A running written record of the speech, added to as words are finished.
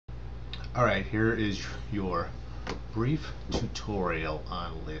Alright, here is your brief tutorial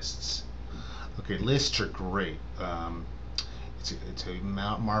on lists. Okay, lists are great. It's a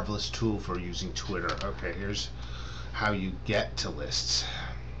marvelous tool for using Twitter. Okay, here's how you get to lists.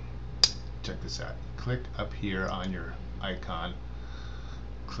 Check this out. Click up here on your icon,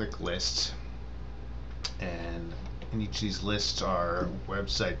 click lists, and in each of these lists are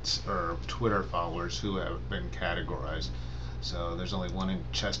websites or Twitter followers who have been categorized. So there's only one in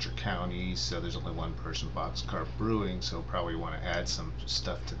Chester County, so there's only one person, Boxcar Brewing, so probably want to add some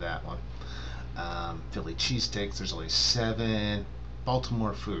stuff to that one. Philly cheesesteaks, there's only 7.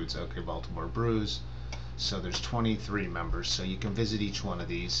 Baltimore Foods, okay, Baltimore Brews, so there's 23 members, so you can visit each one of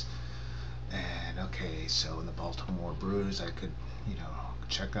these. And okay, so in the Baltimore Brews, I could,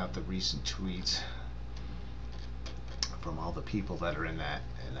 check out the recent tweets from all the people that are in that,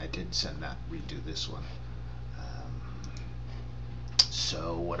 and I did redo this one.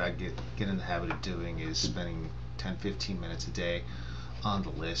 So what I get in the habit of doing is spending 10-15 minutes a day on the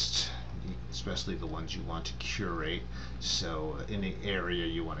list, especially the ones you want to curate. So in the area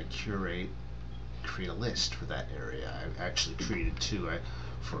you want to curate, create a list for that area. I actually created 2. I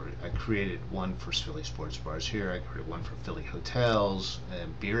created one for Philly sports bars here. I created one for Philly hotels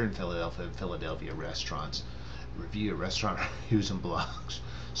and beer in Philadelphia and Philadelphia restaurants. Review restaurant reviews and blogs.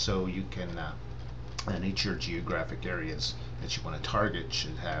 So you can and each of your geographic areas that you want to target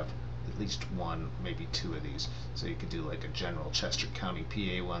should have at least 1, maybe 2 of these. So you could do like a general Chester County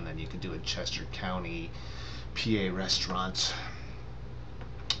PA one, then you could do a Chester County PA restaurants.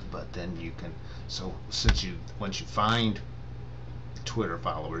 But then you can, so once you find Twitter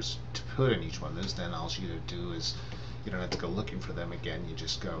followers to put in each one of those, then all you gotta do is, you don't have to go looking for them again. You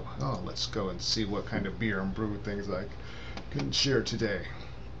just go, oh, let's go and see what kind of beer and brew things I can share today.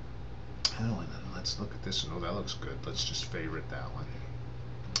 Oh, and then let's look at this one. Oh, that looks good. Let's just favorite that one.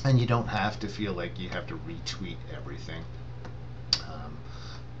 And you don't have to feel like you have to retweet everything.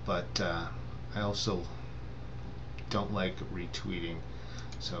 But I also don't like retweeting.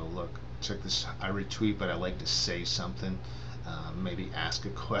 So look, check this. I retweet, but I like to say something. Maybe ask a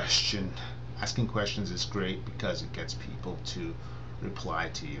question. Asking questions is great because it gets people to reply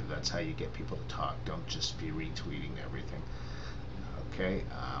to you. That's how you get people to talk. Don't just be retweeting everything. Okay,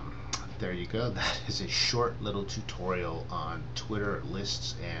 there you go. That is a short little tutorial on Twitter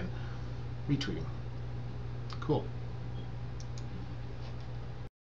lists and retweeting. Cool.